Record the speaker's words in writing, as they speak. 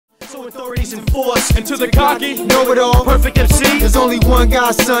so authorities enforce. And to the cocky, know-it-all, perfect MC, there's only one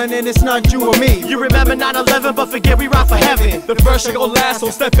guy, son, and it's not you or me. You remember 9/11, but forget we ride for heaven. The first shall go last, so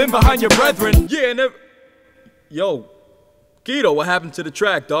step in behind your brethren. Yeah, and yo, Guido, what happened to the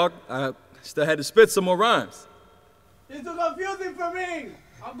track, dog? I still had to spit some more rhymes. It's too confusing for me.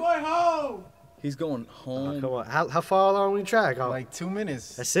 I'm going home. He's going home. Come on, how far along we track? Like 2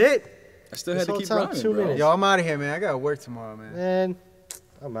 minutes. That's it? I still had to keep time, rhyming, 2 bro. minutes. Yo, I'm out of here, man. I gotta work tomorrow, man. Man,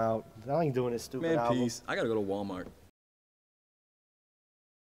 I'm out. I ain't doing this stupid Man, album. peace. I gotta go to Walmart.